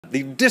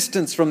The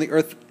distance from the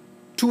Earth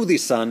to the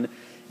Sun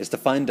is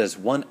defined as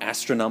one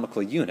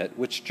astronomical unit,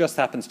 which just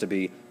happens to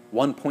be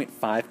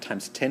 1.5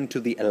 times 10 to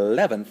the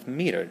 11th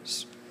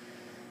meters.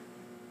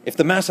 If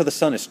the mass of the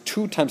Sun is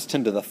 2 times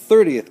 10 to the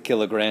 30th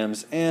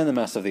kilograms, and the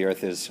mass of the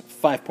Earth is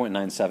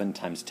 5.97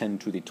 times 10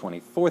 to the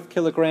 24th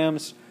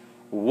kilograms,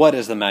 what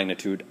is the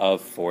magnitude of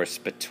force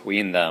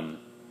between them?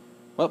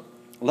 Well,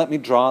 let me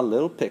draw a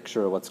little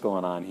picture of what's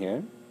going on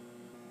here.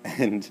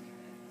 And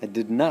I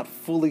did not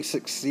fully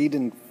succeed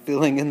in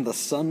filling in the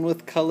sun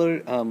with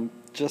color,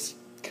 just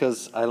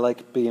because I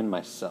like being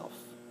myself.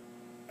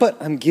 But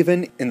I'm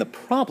given in the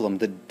problem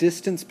the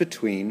distance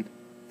between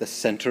the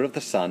center of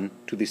the Sun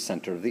to the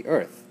center of the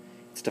Earth.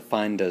 It's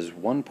defined as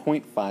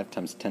 1.5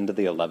 times 10 to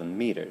the 11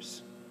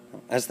 meters.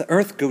 As the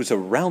Earth goes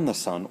around the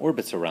Sun,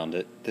 orbits around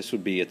it, this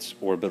would be its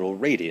orbital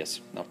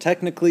radius. Now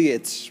technically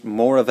it's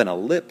more of an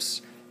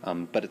ellipse,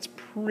 but it's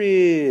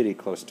pretty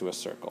close to a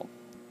circle.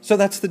 So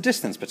that's the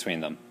distance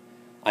between them.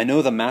 I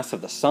know the mass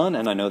of the Sun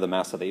and I know the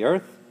mass of the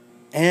Earth,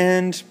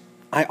 and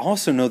I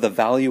also know the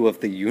value of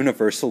the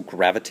universal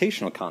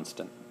gravitational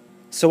constant.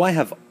 So I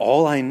have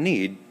all I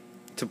need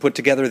to put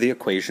together the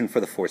equation for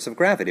the force of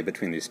gravity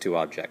between these two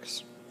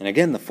objects. And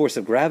again, the force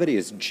of gravity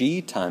is g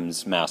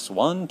times mass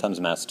 1 times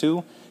mass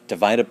 2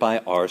 divided by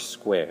r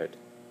squared.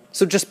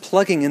 So just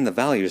plugging in the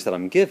values that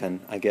I'm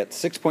given, I get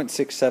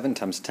 6.67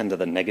 times 10 to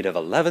the negative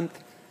 11th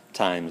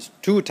times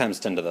 2 times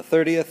 10 to the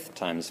 30th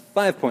times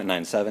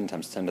 5.97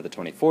 times 10 to the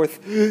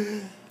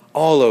 24th,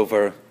 all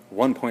over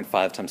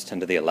 1.5 times 10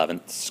 to the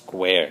 11th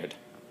squared.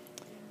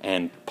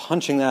 And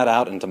punching that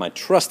out into my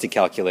trusty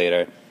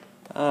calculator,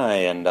 I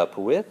end up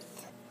with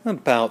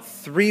about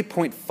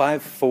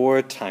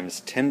 3.54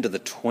 times 10 to the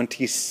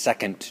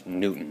 22nd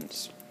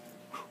newtons.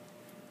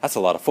 That's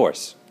a lot of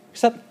force,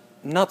 except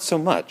not so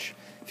much.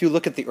 If you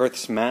look at the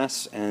Earth's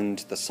mass and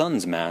the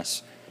Sun's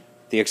mass,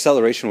 the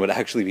acceleration would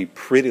actually be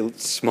pretty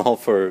small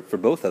for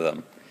both of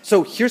them.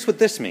 So here's what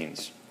this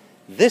means.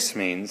 This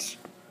means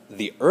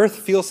the Earth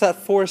feels that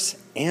force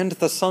and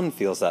the Sun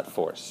feels that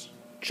force.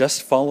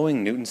 Just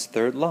following Newton's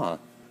third law.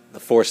 The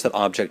force that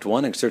object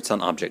 1 exerts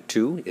on object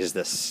 2 is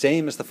the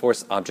same as the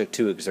force object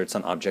 2 exerts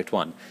on object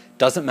 1.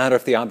 Doesn't matter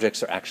if the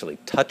objects are actually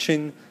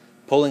touching,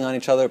 pulling on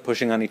each other,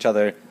 pushing on each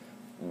other,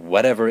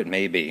 whatever it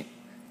may be.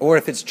 Or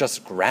if it's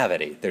just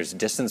gravity, there's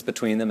distance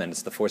between them and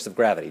it's the force of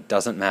gravity.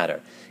 Doesn't matter.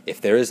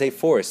 If there is a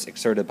force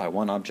exerted by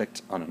one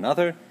object on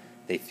another,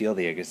 they feel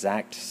the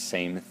exact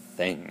same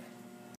thing.